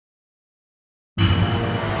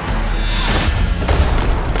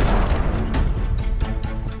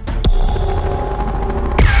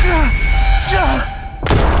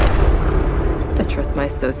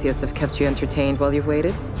associates have kept you entertained while you've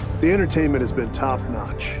waited? The entertainment has been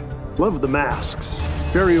top-notch. Love the masks.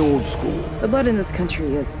 Very old school. The blood in this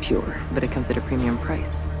country is pure, but it comes at a premium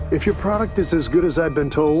price. If your product is as good as I've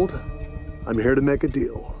been told, I'm here to make a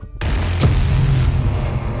deal.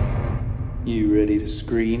 You ready to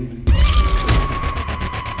scream?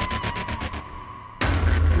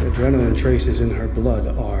 The adrenaline traces in her blood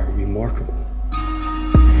are remarkable.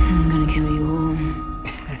 I'm gonna kill you all.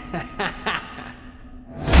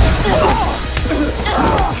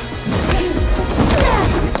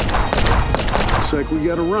 Looks like we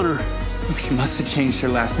got a runner. She must have changed her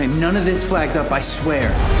last name. None of this flagged up, I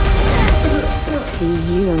swear. See,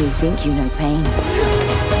 you only think you know pain.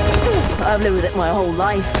 I've lived with it my whole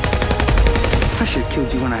life. I should have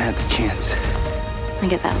killed you when I had the chance. I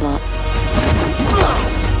get that a lot.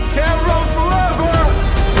 Can't run forever!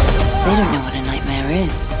 They don't know what a nightmare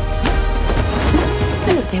is.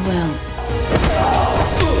 They will.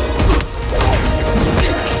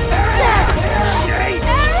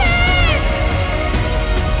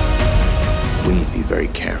 We need to be very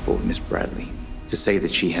careful with Miss Bradley. To say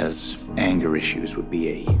that she has anger issues would be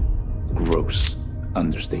a gross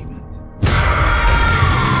understatement.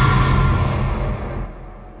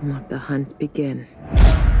 Let the hunt begin.